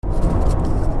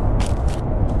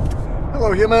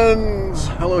Hello humans!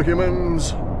 Hello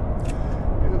humans!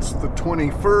 It's the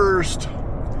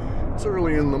 21st. It's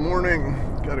early in the morning.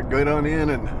 Gotta get on in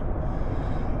and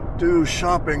do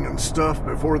shopping and stuff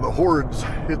before the hordes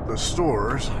hit the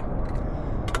stores.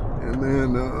 And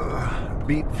then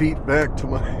beat feet back to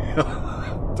my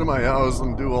to my house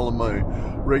and do all of my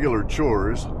regular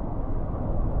chores.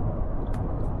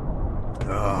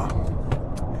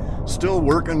 Still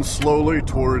working slowly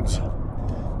towards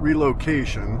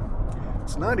relocation.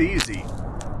 It's not easy.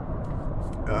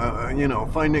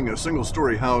 Finding a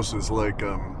single-story house is like,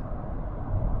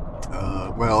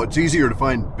 it's easier to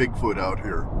find Bigfoot out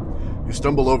here. You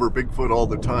stumble over Bigfoot all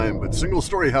the time, but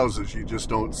single-story houses you just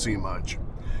don't see much.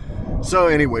 So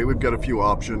anyway, we've got a few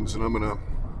options, and I'm going to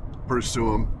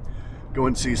pursue them. Go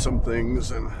and see some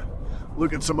things and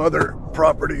look at some other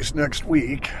properties next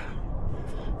week.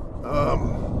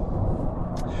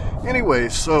 Anyway,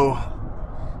 so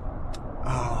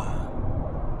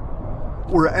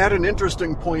we're at an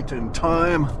interesting point in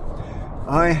time.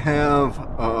 I have,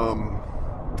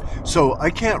 so I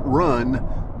can't run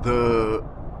the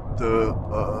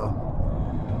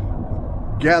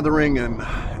gathering and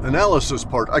analysis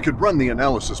part. I could run the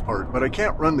analysis part, but I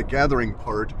can't run the gathering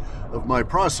part of my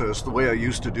process the way I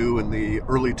used to do in the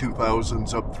early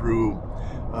 2000s up through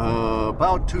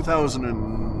about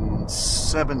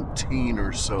 2017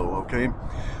 or so, okay?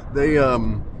 They,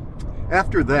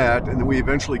 after that, and then we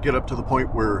eventually get up to the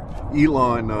point where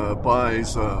Elon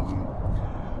buys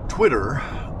Twitter,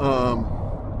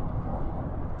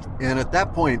 and at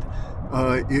that point,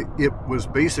 it was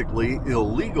basically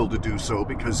illegal to do so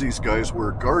because these guys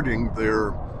were guarding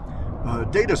their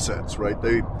data sets, right?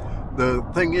 The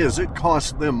thing is, it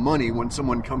costs them money when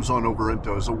someone comes on over and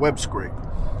does a web scrape.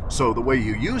 So the way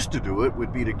you used to do it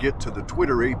would be to get to the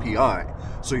Twitter API.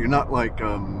 So you're not like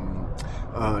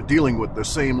dealing with the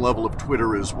same level of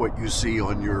Twitter as what you see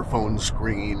on your phone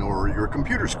screen or your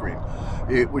computer screen.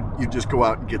 You just go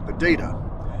out and get the data.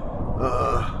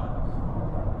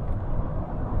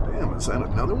 Damn, is that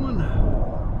another one?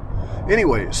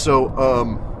 Anyway, so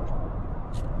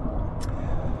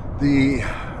the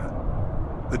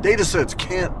data sets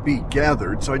can't be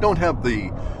gathered, so I don't have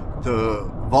the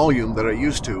volume that I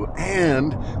used to,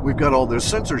 and we've got all this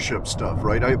censorship stuff,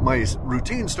 right? My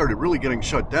routine started really getting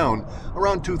shut down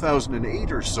around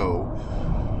 2008 or so,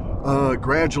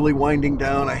 gradually winding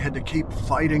down. I had to keep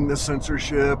fighting the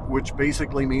censorship, which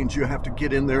basically means you have to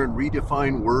get in there and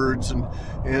redefine words and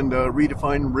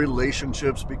redefine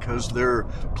relationships because they're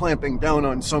clamping down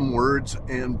on some words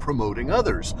and promoting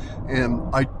others. And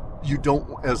you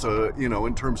don't, as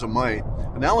in terms of my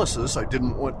analysis, I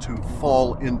didn't want to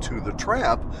fall into the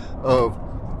trap of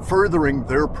furthering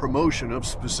their promotion of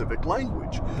specific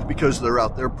language because they're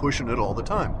out there pushing it all the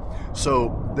time.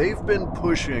 So they've been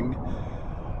pushing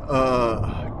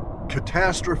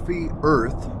Catastrophe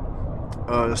Earth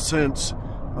since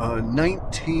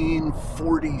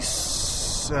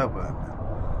 1947.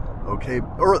 Okay,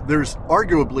 or there's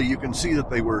arguably you can see that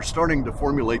they were starting to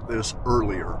formulate this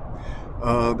earlier.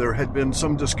 There had been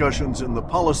some discussions in the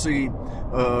policy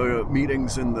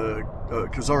meetings in the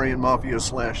Khazarian Mafia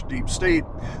 / Deep State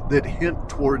that hint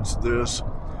towards this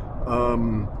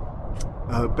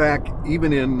back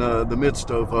even in the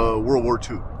midst of World War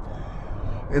II.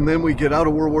 And then we get out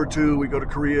of World War II, we go to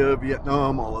Korea,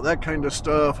 Vietnam, all of that kind of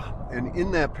stuff. And in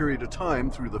that period of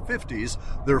time, through the 50s,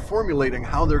 they're formulating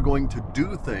how they're going to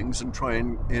do things and try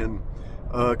and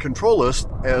control us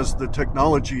as the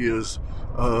technology is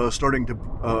starting to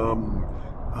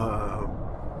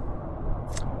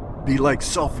be like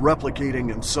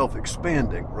self-replicating and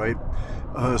self-expanding, right?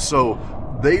 So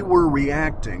they were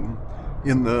reacting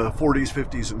in the 40s,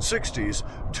 50s, and 60s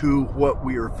to what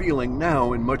we are feeling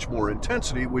now in much more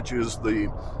intensity, which is the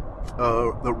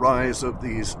rise of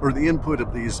these, or the input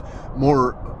of these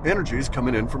more energies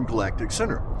coming in from galactic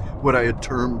center, what I had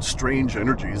termed strange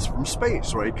energies from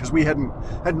space, right? Because we hadn't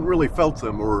really felt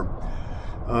them or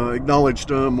acknowledged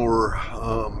them or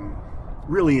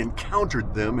really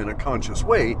encountered them in a conscious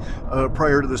way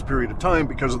prior to this period of time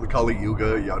because of the Kali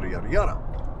Yuga, yada, yada, yada.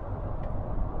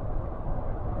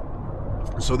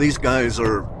 So these guys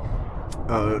are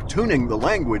tuning the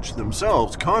language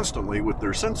themselves constantly with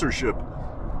their censorship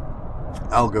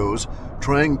algos,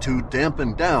 trying to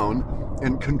dampen down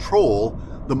and control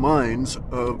the minds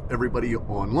of everybody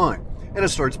online. And it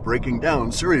starts breaking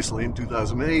down seriously in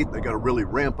 2008. They got to really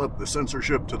ramp up the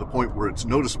censorship to the point where it's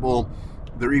noticeable.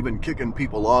 They're even kicking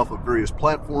people off of various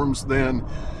platforms then.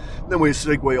 Then we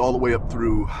segue all the way up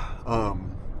through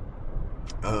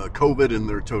COVID and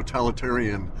their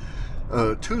totalitarian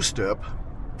two-step.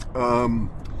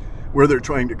 where they're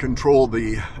trying to control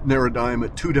the Neridime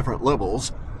at two different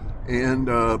levels and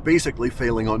basically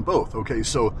failing on both. Okay,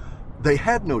 so they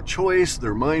had no choice.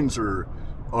 Their minds are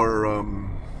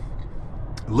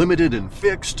limited and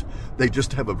fixed. They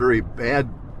just have a very bad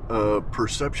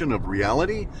perception of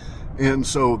reality. And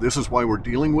so this is why we're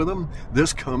dealing with them.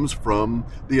 This comes from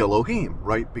the Elohim,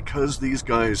 right? Because these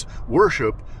guys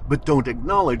worship but don't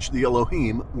acknowledge the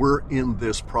Elohim, we're in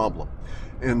this problem.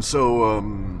 And so,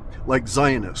 like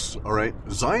Zionists, all right?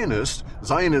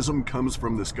 Zionism comes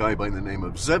from this guy by the name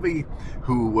of Zevi,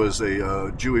 who was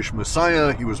a Jewish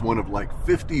messiah. He was one of like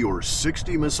 50 or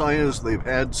 60 messiahs they've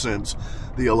had since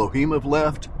the Elohim have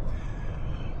left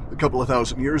a couple of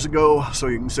thousand years ago. So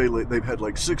you can say they've had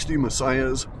like 60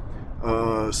 messiahs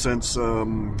since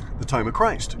the time of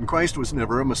Christ. And Christ was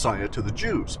never a messiah to the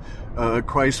Jews.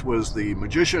 Christ was the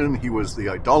magician, he was the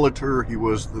idolater, he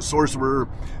was the sorcerer.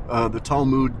 The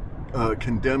Talmud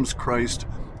condemns Christ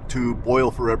to boil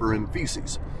forever in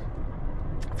feces,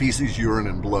 urine,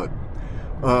 and blood.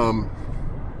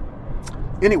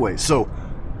 Anyway, so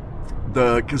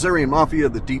the Khazarian Mafia,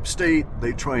 the deep state,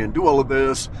 they try and do all of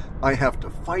this. I have to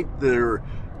fight their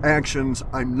actions.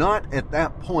 I'm not at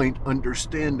that point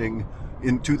understanding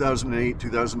in 2008,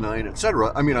 2009,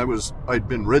 etc. I mean, I'd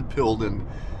been red-pilled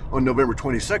on November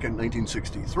 22nd,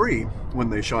 1963,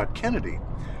 when they shot Kennedy.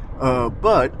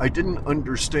 But I didn't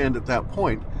understand at that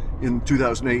point in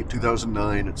 2008,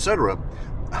 2009, etc.,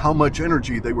 how much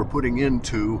energy they were putting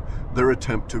into their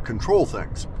attempt to control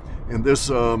things. And this,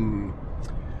 the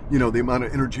amount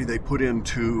of energy they put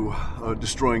into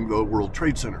destroying the World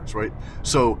Trade Centers, right?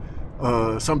 So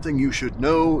something you should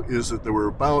know is that there were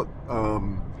about,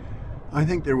 I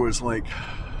think there was like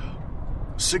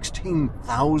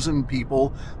 16,000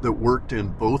 people that worked in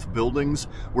both buildings,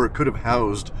 where it could have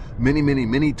housed many, many,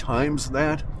 many times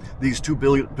that. These two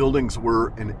buildings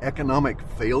were an economic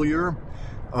failure.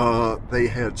 They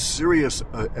had serious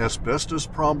asbestos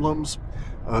problems.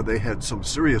 They had some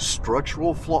serious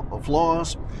structural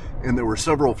flaws, and there were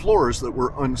several floors that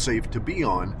were unsafe to be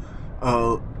on.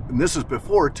 And this is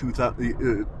before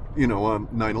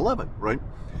 9/11, right?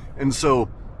 And so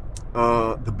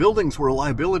the buildings were a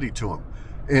liability to them.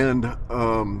 And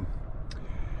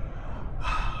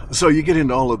so you get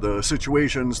into all of the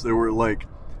situations. There were like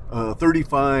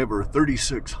 35 or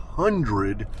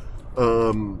 3,600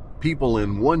 people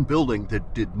in one building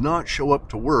that did not show up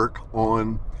to work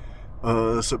on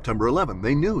September 11.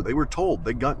 They knew, they were told,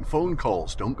 they'd gotten phone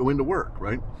calls, don't go into work,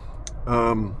 right?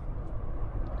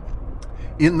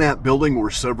 In that building were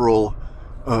several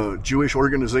Jewish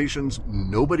organizations.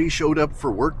 Nobody showed up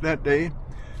for work that day.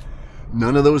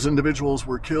 None of those individuals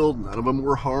were killed. None of them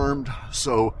were harmed.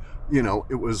 So,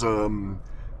 it was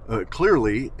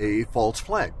clearly a false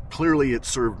flag. Clearly it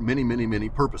served many, many, many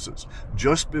purposes.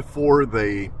 Just before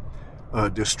they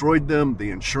destroyed them,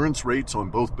 the insurance rates on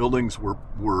both buildings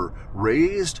were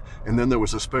raised, and then there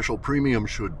was a special premium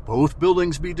should both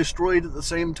buildings be destroyed at the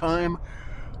same time.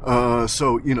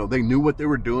 So, they knew what they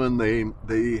were doing. They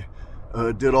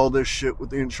did all this shit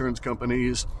with the insurance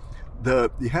companies.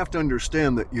 You have to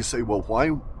understand that you say, well,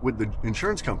 why would the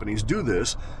insurance companies do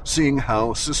this, seeing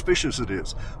how suspicious it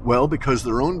is? Well, because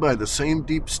they're owned by the same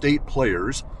deep state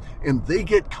players, and they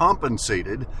get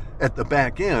compensated at the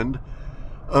back end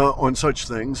on such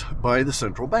things by the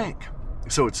central bank.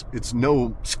 So it's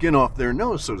no skin off their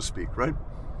nose, so to speak, right?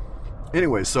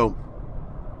 Anyway, so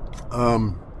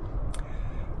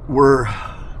we're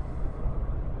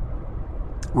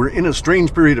in a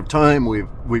strange period of time.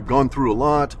 We've gone through a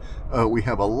lot. We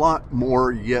have a lot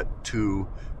more yet to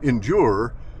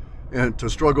endure and to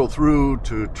struggle through,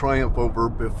 to triumph over,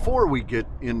 before we get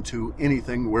into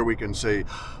anything where we can say,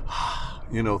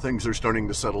 things are starting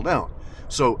to settle down.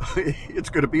 So it's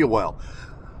going to be a while.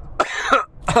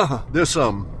 This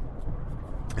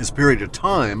period of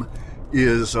time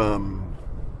is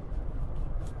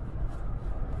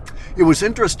it was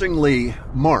interestingly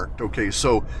marked. Okay,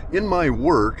 so in my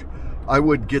work, I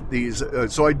would get these.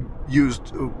 So I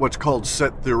used what's called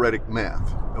set theoretic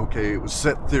math. Okay, it was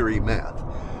set theory math,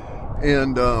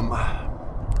 and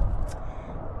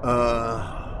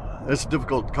that's a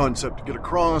difficult concept to get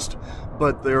across.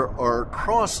 But there are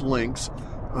cross links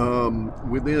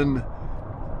within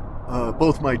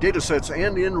both my data sets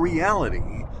and in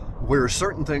reality, where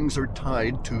certain things are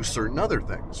tied to certain other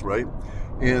things, right?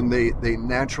 And they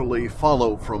naturally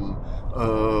follow from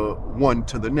one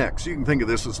to the next. You can think of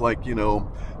this as like,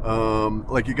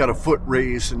 like you got a foot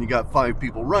race and you got 5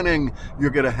 people running,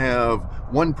 you're going to have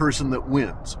one person that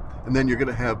wins. And then you're going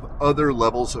to have other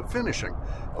levels of finishing.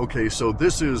 Okay, so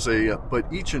this is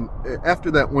but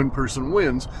after that one person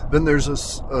wins, then there's a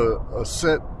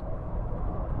set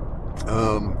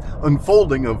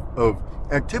unfolding of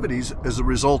activities as a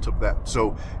result of that.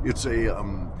 So it's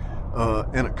an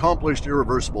accomplished,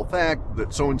 irreversible fact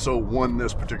that so-and-so won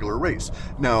this particular race.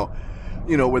 Now,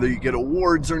 whether you get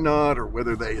awards or not, or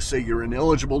whether they say you're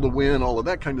ineligible to win, all of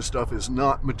that kind of stuff is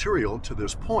not material to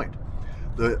this point.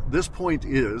 This point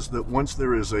is that once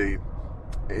there is an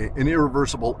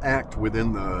irreversible act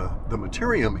within the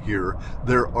materium here,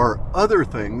 there are other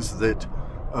things that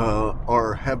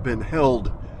have been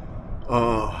held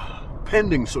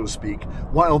pending, so to speak,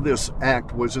 while this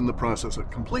act was in the process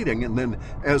of completing, and then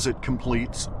as it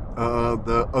completes,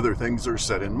 the other things are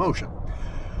set in motion.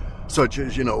 Such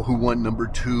as, who won number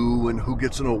 2 and who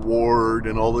gets an award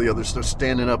and all the other stuff,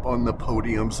 standing up on the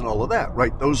podiums and all of that,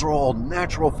 right? Those are all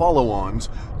natural follow-ons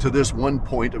to this one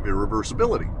point of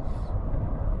irreversibility.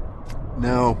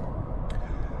 Now,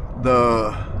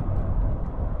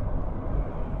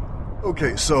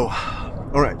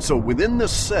 so within the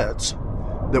sets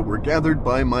that were gathered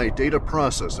by my data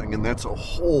processing, and that's a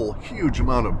whole huge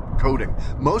amount of coding.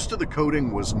 Most of the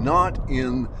coding was not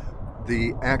in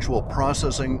the actual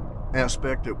processing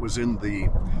aspect. It was in the,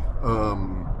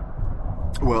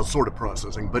 sort of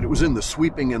processing, but it was in the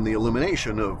sweeping and the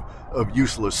elimination of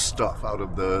useless stuff out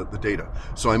of the data.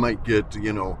 So I might get,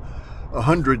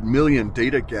 100 million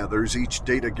data gathers, each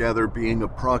data gather being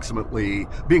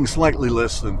slightly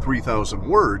less than 3,000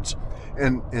 words.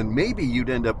 And maybe you'd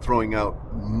end up throwing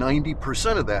out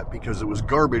 90% of that because it was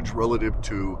garbage relative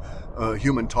to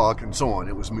human talk and so on.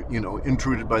 It was,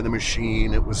 intruded by the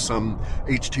machine. It was some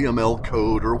HTML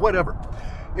code or whatever.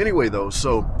 Anyway, though,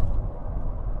 so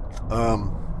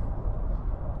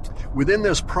within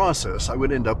this process, I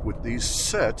would end up with these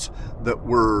sets that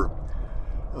were,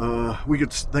 we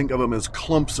could think of them as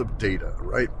clumps of data,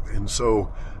 right? And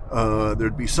so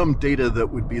there'd be some data that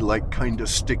would be like kind of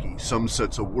sticky, some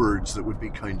sets of words that would be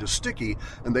kind of sticky,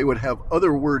 and they would have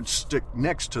other words stick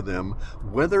next to them,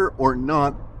 whether or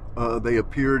not they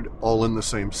appeared all in the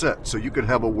same set. So you could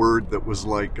have a word that was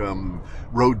like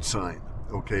road sign,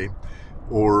 okay,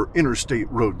 or interstate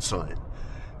road sign.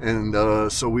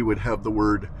 And so we would have the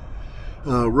word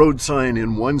road sign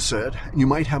in one set, and you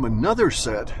might have another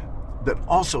set that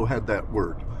also had that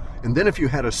word. And then if you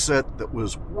had a set that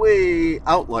was way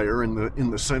outlier in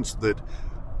the sense that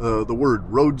the word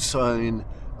road sign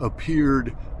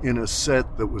appeared in a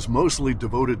set that was mostly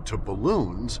devoted to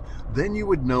balloons, then you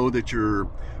would know that you're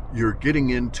getting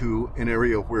into an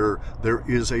area where there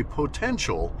is a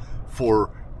potential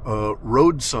for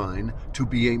road sign to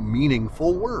be a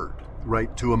meaningful word,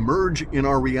 right? To emerge in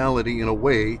our reality in a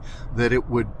way that it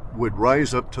would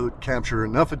rise up to capture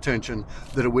enough attention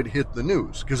that it would hit the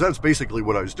news. Because that's basically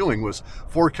what I was doing, was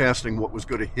forecasting what was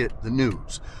going to hit the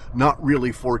news. Not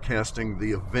really forecasting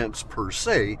the events per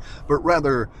se, but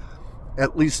rather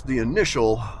at least the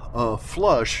initial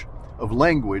flush of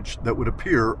language that would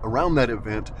appear around that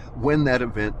event when that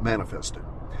event manifested.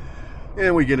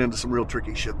 And we get into some real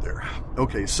tricky shit there.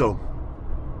 Okay, so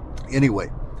anyway,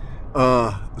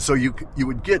 so you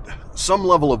would get some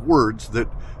level of words that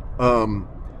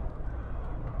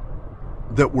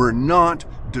that were not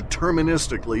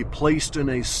deterministically placed in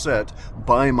a set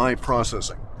by my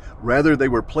processing. Rather, they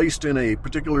were placed in a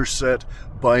particular set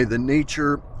by the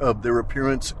nature of their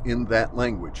appearance in that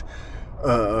language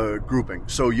grouping.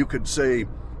 So you could say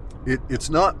it's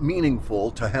not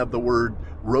meaningful to have the word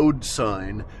road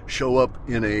sign show up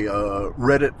in a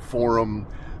Reddit forum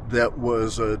that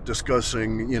was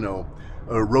discussing,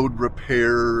 road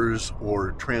repairs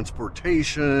or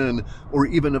transportation or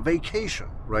even a vacation,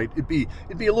 right? It'd be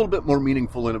a little bit more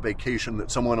meaningful in a vacation that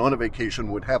someone on a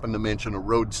vacation would happen to mention a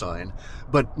road sign,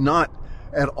 but not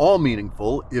at all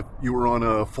meaningful if you were on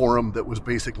a forum that was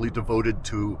basically devoted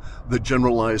to the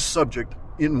generalized subject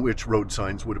in which road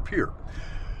signs would appear.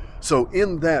 So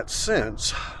in that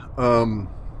sense,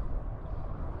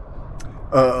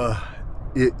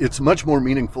 it's much more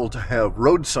meaningful to have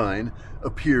road sign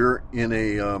appear in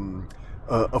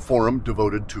a forum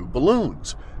devoted to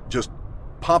balloons. Just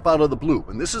pop out of the blue.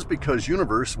 And this is because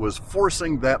Universe was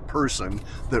forcing that person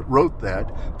that wrote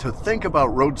that to think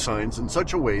about road signs in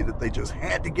such a way that they just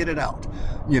had to get it out.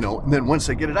 And then once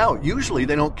they get it out, usually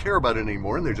they don't care about it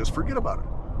anymore and they just forget about it.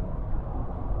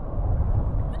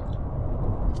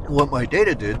 What my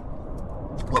data did,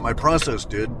 what my process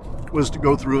did, was to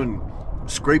go through and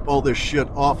scrape all this shit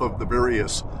off of the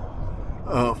various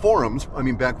forums. I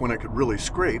mean, back when I could really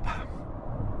scrape.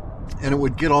 And it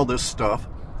would get all this stuff,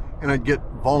 and I'd get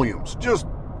volumes, just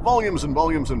volumes and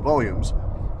volumes and volumes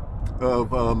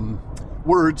of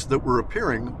words that were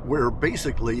appearing where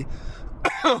basically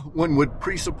one would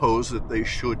presuppose that they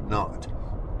should not.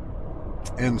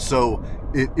 And so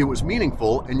it was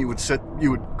meaningful, and you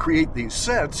would create these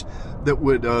sets that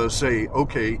would say,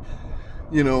 okay,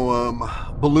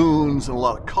 balloons and a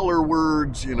lot of color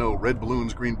words, red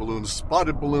balloons, green balloons,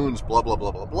 spotted balloons, blah, blah,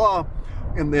 blah, blah, blah.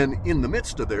 And then in the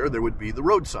midst of there would be the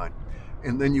road sign.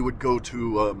 And then you would go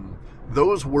to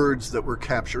those words that were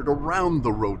captured around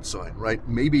the road sign, right?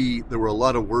 Maybe there were a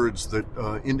lot of words that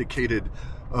indicated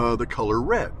the color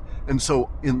red. And so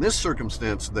in this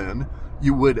circumstance, then,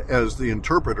 you would, as the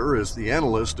interpreter, as the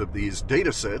analyst of these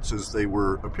data sets as they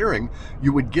were appearing,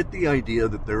 you would get the idea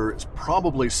that there is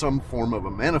probably some form of a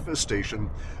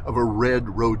manifestation of a red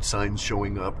road sign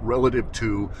showing up relative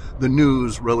to the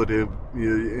news,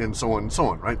 and so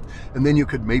on, right? And then you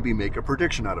could maybe make a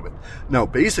prediction out of it. Now,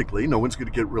 basically, no one's going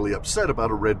to get really upset about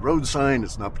a red road sign.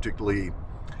 It's not particularly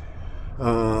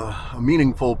a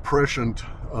meaningful, prescient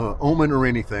omen or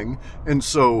anything. And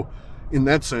so, in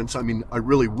that sense, I mean, I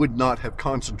really would not have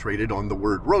concentrated on the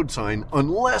word road sign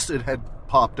unless it had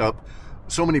popped up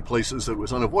so many places that it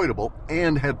was unavoidable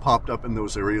and had popped up in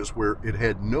those areas where it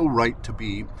had no right to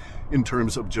be in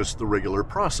terms of just the regular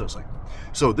processing.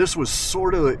 So this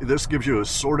gives you a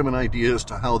sort of an idea as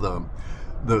to how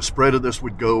the spread of this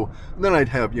would go. And then I'd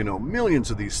have,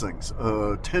 millions of these things,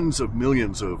 tens of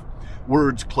millions of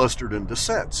words clustered into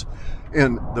sets.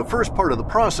 And the first part of the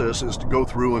process is to go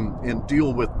through and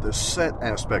deal with the set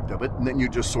aspect of it, and then you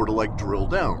just sort of like drill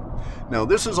down. Now,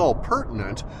 this is all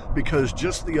pertinent because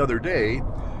just the other day,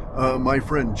 my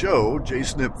friend Joe,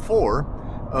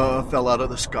 JSNP4, fell out of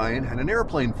the sky and had an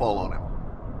airplane fall on him.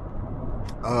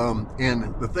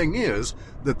 And the thing is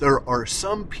that there are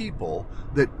some people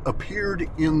that appeared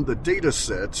in the data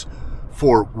sets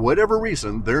for whatever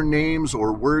reason, their names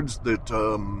or words that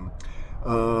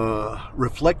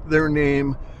reflect their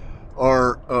name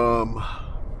are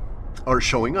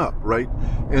showing up, right?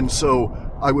 And so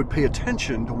I would pay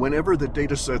attention to whenever the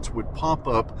data sets would pop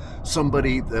up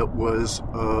somebody that was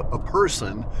a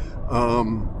person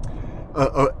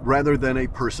rather than a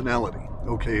personality.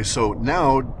 Okay, so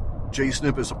now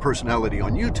JSNP is a personality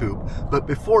on YouTube, but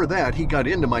before that he got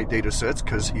into my data sets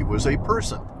because he was a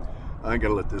person. I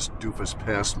gotta let this doofus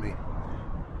pass me,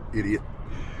 idiot.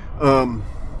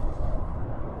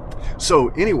 So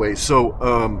anyway,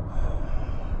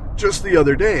 just the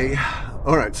other day,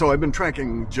 all right, so I've been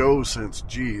tracking Joe since,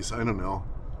 I don't know,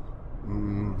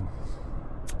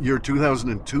 year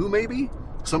 2002 maybe?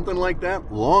 Something like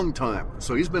that. Long time.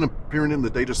 So he's been appearing in the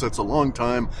data sets a long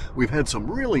time. We've had some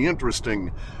really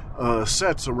interesting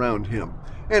sets around him.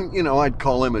 And, I'd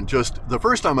call him and the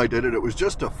first time I did it, it was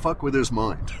just to fuck with his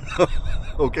mind.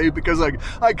 Okay, because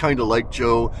I kind of like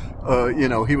Joe.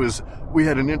 We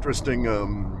had an interesting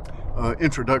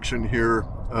introduction here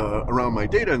around my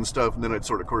data and stuff, and then I'd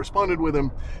sort of corresponded with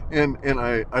him, and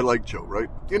I like Joe, right?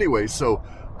 Anyway, so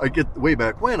I get way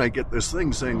back when I get this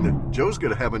thing saying that Joe's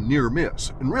going to have a near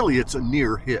miss, and really it's a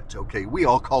near hit. Okay, we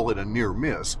all call it a near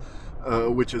miss,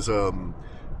 which is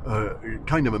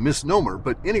kind of a misnomer.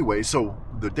 But anyway, so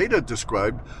the data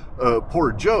described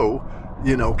poor Joe,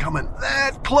 coming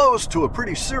that close to a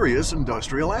pretty serious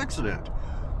industrial accident.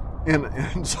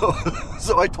 And so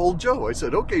I told Joe, I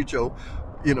said, okay, Joe,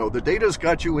 the data's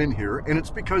got you in here, and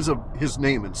it's because of his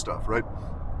name and stuff, right?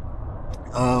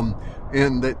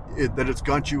 And that it's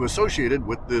got you associated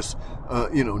with this,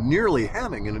 nearly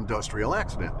having an industrial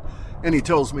accident. And he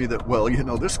tells me that, well,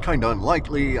 this is kind of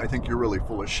unlikely. I think you're really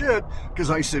full of shit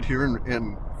because I sit here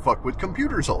and fuck with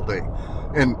computers all day.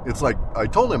 And it's like, I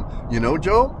told him,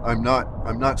 Joe, I'm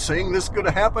not saying this is going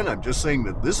to happen. I'm just saying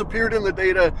that this appeared in the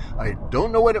data. I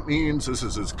don't know what it means. This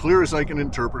is as clear as I can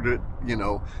interpret it,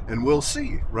 and we'll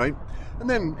see, right? And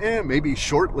then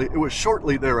it was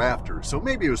shortly thereafter. So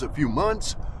maybe it was a few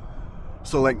months.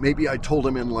 So like maybe I told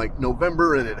him in like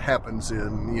November and it happens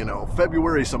in,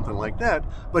 February, something like that.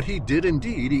 But he did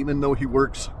indeed, even though he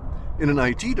works in an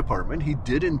IT department, he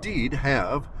did indeed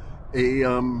have a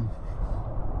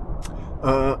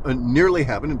nearly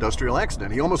have an industrial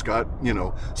accident. He almost got,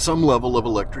 some level of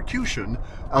electrocution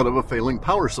out of a failing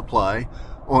power supply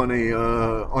on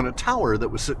a tower that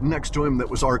was sitting next to him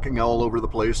that was arcing all over the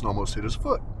place and almost hit his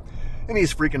foot. And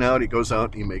he's freaking out. He goes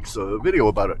out and he makes a video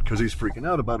about it because he's freaking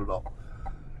out about it all.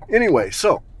 Anyway,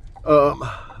 so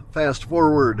fast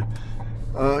forward,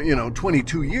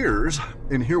 22 years,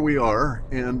 and here we are,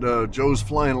 and Joe's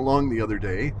flying along the other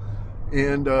day,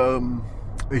 and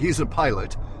he's a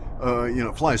pilot,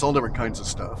 flies all different kinds of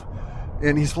stuff,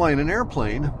 and he's flying an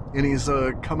airplane, and he's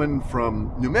coming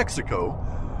from New Mexico,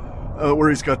 where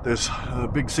he's got this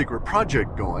big secret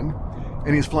project going,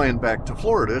 and he's flying back to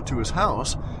Florida to his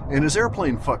house, and his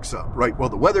airplane fucks up, right? Well,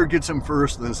 the weather gets him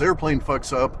first, then his airplane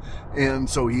fucks up, and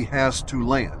so he has to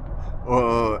land.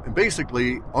 And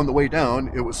basically, on the way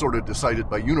down, it was sort of decided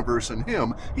by Universe and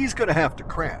him, he's going to have to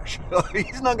crash.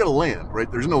 He's not going to land,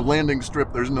 right? There's no landing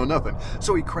strip, there's no nothing.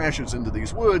 So he crashes into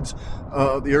these woods,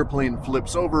 the airplane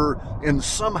flips over, and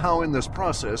somehow in this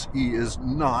process, he is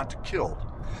not killed.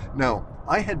 Now,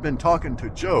 I had been talking to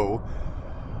Joe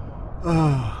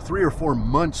 3 or 4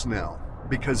 months now,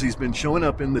 because he's been showing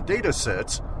up in the data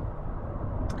sets,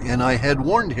 and I had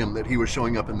warned him that he was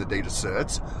showing up in the data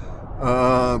sets.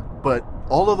 But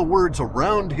all of the words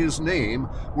around his name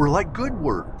were like good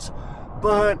words.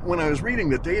 But when I was reading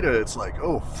the data, it's like,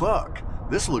 oh, fuck,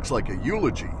 this looks like a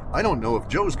eulogy. I don't know if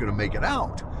Joe's going to make it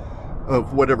out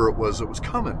of whatever it was that was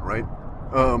coming, right?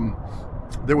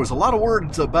 There was a lot of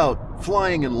words about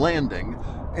flying and landing,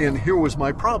 and here was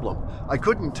my problem. I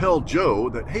couldn't tell Joe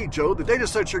that, hey, Joe, the data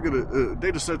sets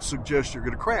suggest you're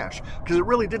going to crash, because it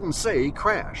really didn't say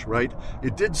crash, right?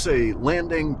 It did say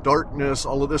landing, darkness,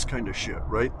 all of this kind of shit,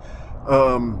 right?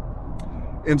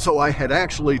 And so I had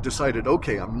actually decided,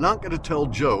 okay, I'm not going to tell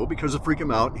Joe because it'd freak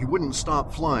him out. He wouldn't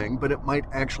stop flying, but it might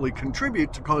actually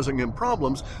contribute to causing him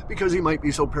problems because he might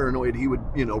be so paranoid he would,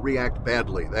 react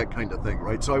badly, that kind of thing,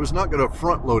 right? So I was not going to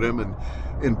front load him and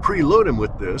preload him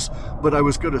with this, but I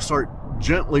was going to start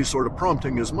gently sort of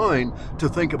prompting his mind to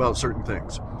think about certain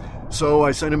things. So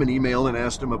I sent him an email and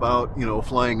asked him about,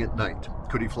 flying at night.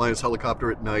 Could he fly his helicopter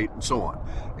at night and so on?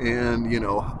 And,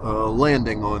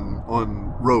 landing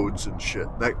on roads and shit,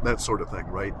 that sort of thing,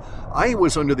 right? I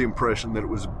was under the impression that it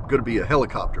was going to be a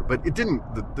helicopter, but it didn't,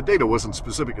 the data wasn't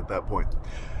specific at that point.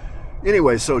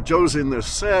 Anyway, so Joe's in this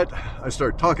set. I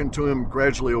start talking to him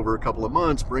gradually over a couple of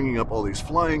months, bringing up all these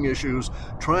flying issues,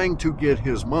 trying to get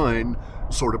his mind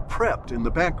sort of prepped in the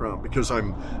background, because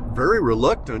I'm very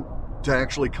reluctant to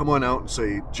actually come on out and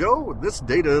say, Joe, this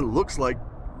data looks like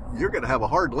you're going to have a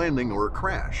hard landing or a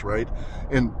crash, right?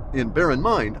 And bear in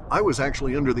mind, I was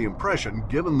actually under the impression,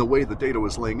 given the way the data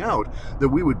was laying out, that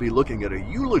we would be looking at a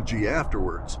eulogy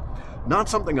afterwards. Not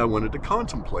something I wanted to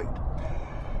contemplate.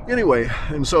 Anyway,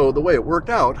 and so the way it worked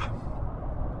out,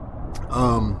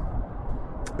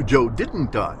 Joe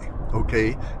didn't die,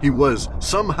 okay? He was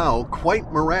somehow,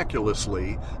 quite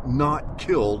miraculously, not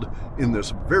killed in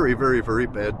this very, very, very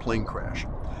bad plane crash.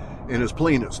 And his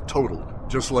plane is totaled,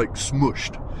 just like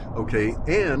smushed, okay?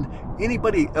 And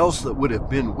anybody else that would have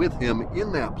been with him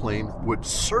in that plane would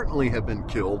certainly have been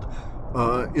killed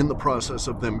in the process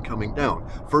of them coming down.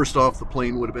 First off, the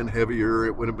plane would have been heavier,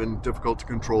 it would have been difficult to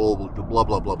control, blah,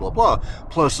 blah, blah, blah, blah.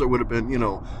 Plus, there would have been,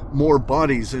 more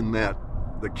bodies in the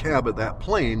cab of that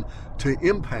plane to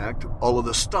impact all of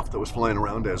the stuff that was flying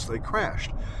around as they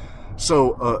crashed.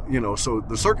 So, so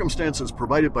the circumstances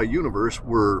provided by Universe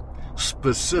were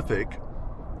specific,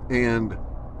 and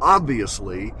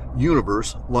obviously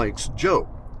Universe likes Joe,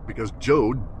 because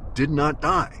Joe did not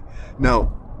die.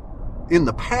 Now, in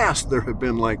the past, there have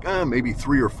been maybe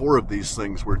 3 or 4 of these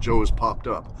things where Joe has popped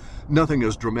up. Nothing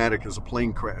as dramatic as a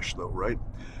plane crash, though, right?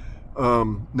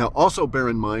 Now, also bear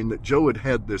in mind that Joe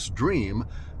had this dream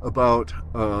about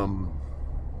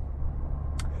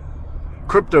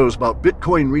cryptos, about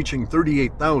Bitcoin reaching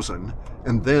 38,000,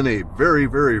 and then a very,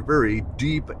 very, very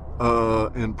deep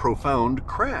and profound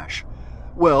crash.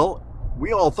 Well,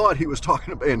 we all thought he was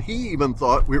talking about, and he even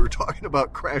thought we were talking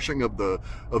about crashing of the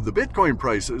Bitcoin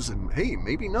prices, and hey,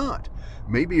 maybe not.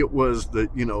 Maybe it was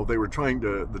that, they were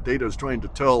the data is trying to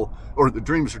tell, or the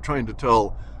dreams are trying to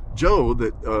tell Joe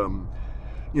that,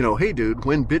 hey dude,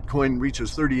 when Bitcoin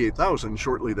reaches 38,000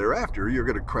 shortly thereafter, you're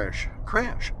going to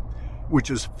crash, which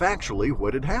is factually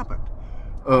what had happened.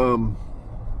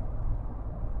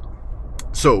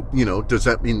 So, does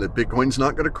that mean that Bitcoin's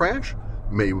not going to crash?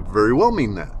 May very well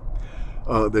mean that.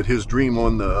 That his dream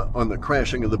on the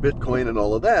crashing of the Bitcoin and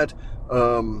all of that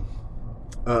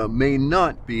may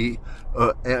not be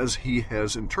as he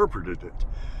has interpreted it.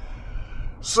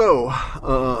 So,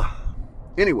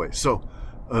 anyway, so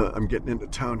I'm getting into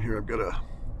town here. I've got to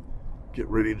get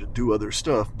ready to do other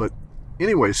stuff. But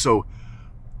anyway, so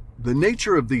the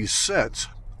nature of these sets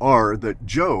are that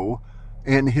Joe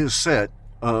and his set,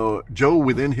 Joe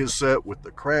within his set with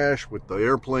the crash, with the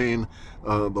airplane,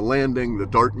 the landing, the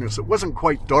darkness. It wasn't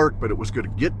quite dark, but it was going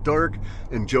to get dark,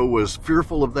 and Joe was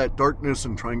fearful of that darkness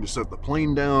and trying to set the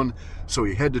plane down, so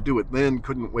he had to do it then,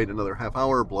 couldn't wait another half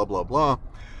hour, blah, blah, blah.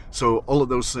 So all of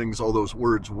those things, all those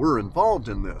words were involved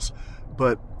in this.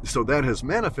 But so that has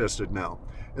manifested now.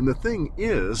 And the thing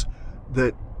is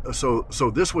that,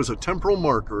 so this was a temporal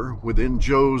marker within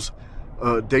Joe's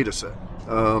data set.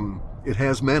 It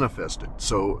has manifested.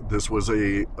 So this was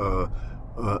a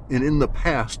an in the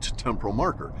past temporal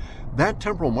marker. That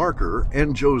temporal marker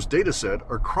and Joe's data set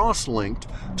are cross-linked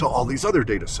to all these other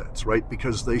data sets, right?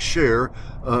 Because they share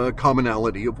a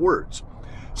commonality of words.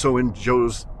 So in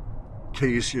Joe's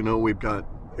case, we've got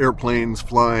airplanes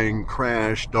flying,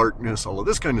 crash, darkness, all of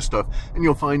this kind of stuff, and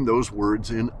you'll find those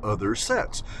words in other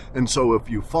sets. And so if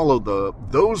you follow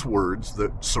those words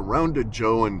that surrounded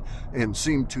Joe and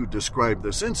seem to describe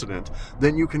this incident,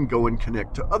 then you can go and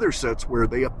connect to other sets where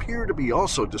they appear to be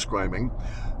also describing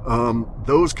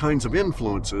those kinds of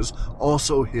influences,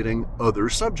 also hitting other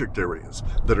subject areas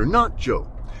that are not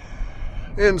Joe.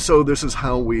 And so this is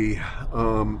how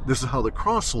the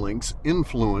cross-links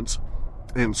influence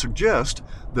and suggest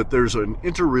that there's an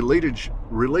interrelated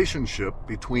relationship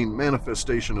between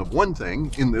manifestation of one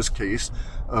thing, in this case,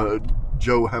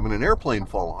 Joe having an airplane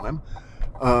fall on him,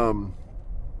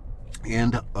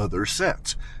 and other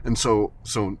sets. And so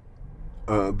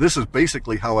this is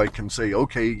basically how I can say,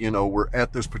 okay, we're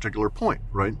at this particular point,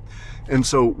 right? And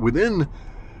so within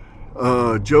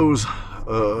Joe's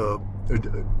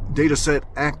data set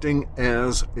acting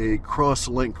as a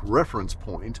cross-link reference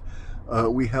point,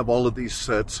 we have all of these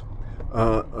sets,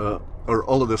 or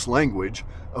all of this language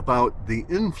about the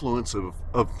influence of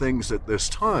things at this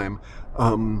time,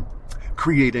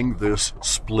 creating this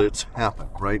splits happen,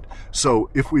 right? So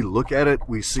if we look at it,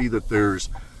 we see that there's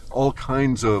all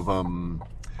kinds of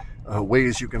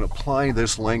ways you can apply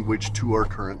this language to our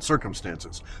current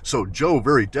circumstances. So Joe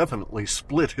very definitely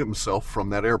split himself from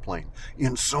that airplane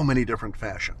in so many different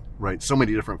fashions, right? So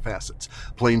many different facets.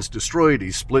 Plane's destroyed,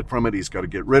 he's split from it, he's got to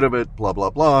get rid of it, blah,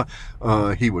 blah, blah.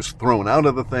 He was thrown out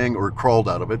of the thing, or crawled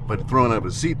out of it, but thrown out of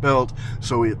his seatbelt,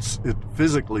 so it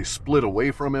physically split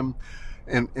away from him.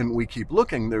 And we keep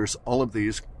looking, there's all of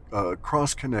these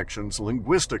cross connections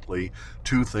linguistically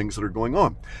to things that are going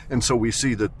on. And so we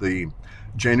see that the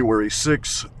January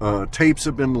 6 tapes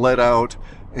have been let out,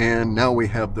 and now we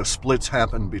have the splits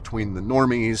happen between the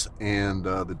normies and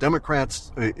the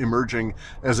Democrats emerging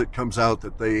as it comes out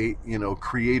that they,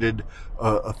 created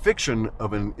a fiction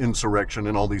of an insurrection,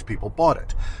 and all these people bought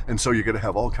it. And so you're going to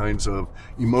have all kinds of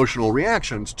emotional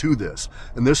reactions to this.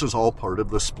 And this is all part of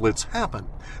the splits happen,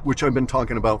 which I've been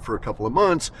talking about for a couple of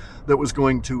months, that was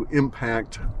going to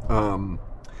impact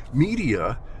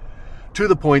media to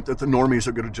the point that the normies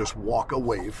are going to just walk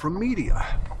away from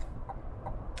media.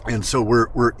 And so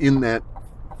we're in that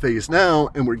phase now,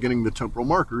 and we're getting the temporal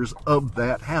markers of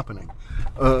that happening.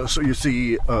 So you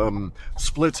see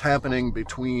splits happening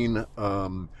between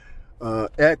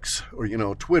X,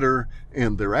 or Twitter,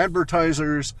 and their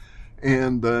advertisers,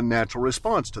 and the natural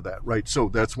response to that, right? So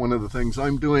that's one of the things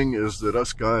I'm doing, is that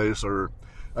us guys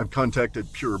I've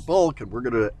contacted Pure Bulk, and we're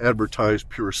going to advertise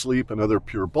Pure Sleep and other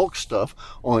Pure Bulk stuff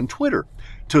on Twitter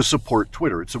to support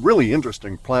Twitter. It's a really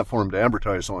interesting platform to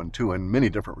advertise on, too, in many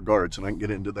different regards, and I can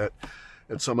get into that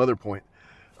at some other point.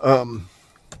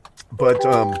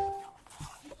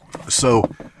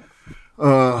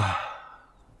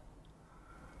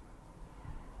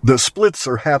 The splits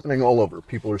are happening all over.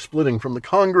 People are splitting from the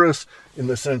Congress in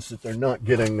the sense that they're not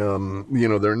getting,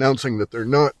 they're announcing that they're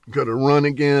not going to run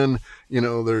again.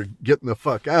 They're getting the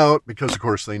fuck out because, of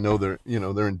course, they know they're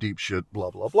in deep shit,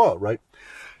 blah, blah, blah, right?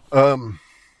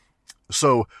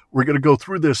 So we're going to go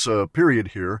through this period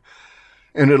here,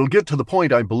 and it'll get to the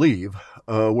point, I believe,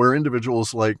 where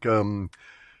individuals like Jean-Claude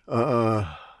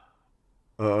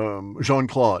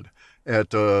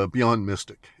at Beyond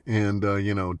Mystic, and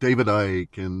David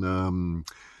Icke, and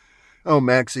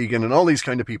Max Egan, and all these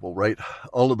kind of people, right?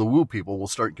 All of the woo people will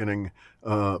start getting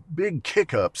big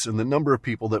kick-ups in the number of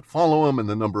people that follow them and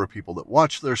the number of people that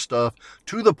watch their stuff,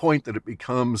 to the point that it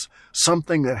becomes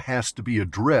something that has to be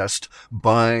addressed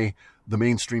by the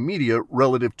mainstream media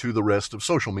relative to the rest of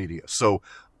social media. So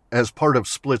as part of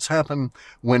splits happen,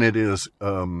 when it is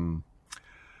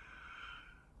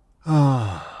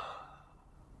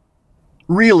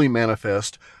really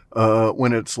manifest,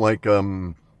 when it's like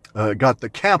got the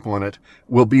cap on it,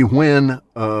 will be when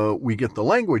we get the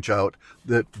language out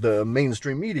that the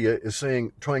mainstream media is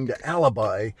trying to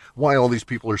alibi why all these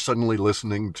people are suddenly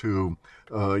listening to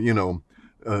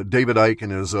David Icke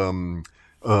and his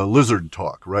lizard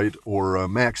talk, right? Or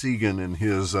Max Egan and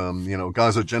his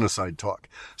Gaza genocide talk.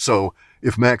 So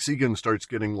if Max Egan starts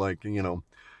getting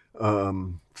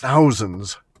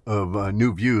thousands of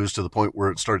new views, to the point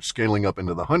where it starts scaling up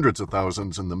into the hundreds of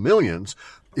thousands and the millions,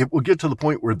 it will get to the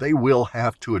point where they will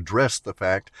have to address the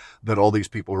fact that all these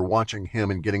people are watching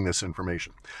him and getting this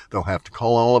information. They'll have to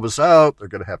call all of us out. They're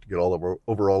going to have to get over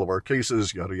all of our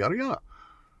cases, yada, yada, yada.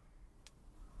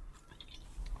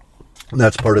 And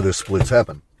that's part of this splits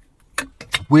happen.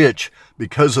 which,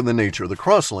 because of the nature of the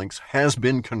crosslinks, has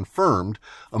been confirmed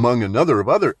among a number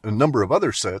of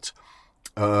other sets,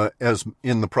 as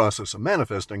in the process of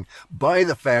manifesting, by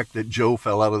the fact that Joe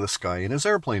fell out of the sky and his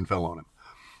airplane fell on him.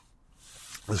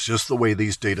 It's just the way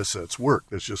these data sets work.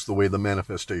 It's just the way the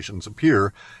manifestations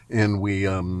appear, and we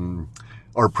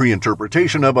our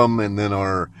pre-interpretation of them, and then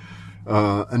our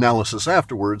analysis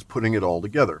afterwards, putting it all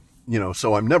together.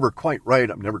 So I'm never quite right.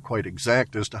 I'm never quite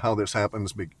exact as to how this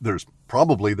happens. There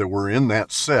were in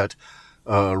that set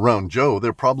around Joe,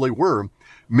 there probably were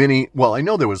many. Well, I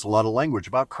know there was a lot of language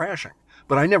about crashing,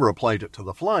 but I never applied it to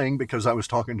the flying because I was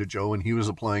talking to Joe and he was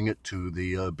applying it to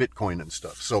the Bitcoin and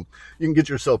stuff. So you can get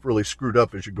yourself really screwed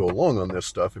up as you go along on this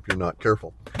stuff if you're not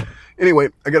careful. Anyway,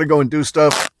 I got to go and do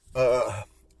stuff.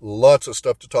 Lots of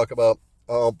stuff to talk about.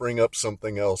 I'll bring up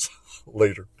something else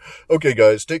later. Okay,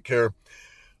 guys, take care.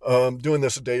 Doing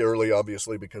this a day early,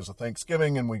 obviously, because of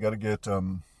Thanksgiving, and we got to get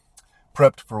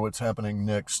prepped for what's happening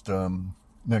next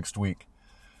week.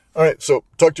 All right, so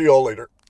talk to you all later.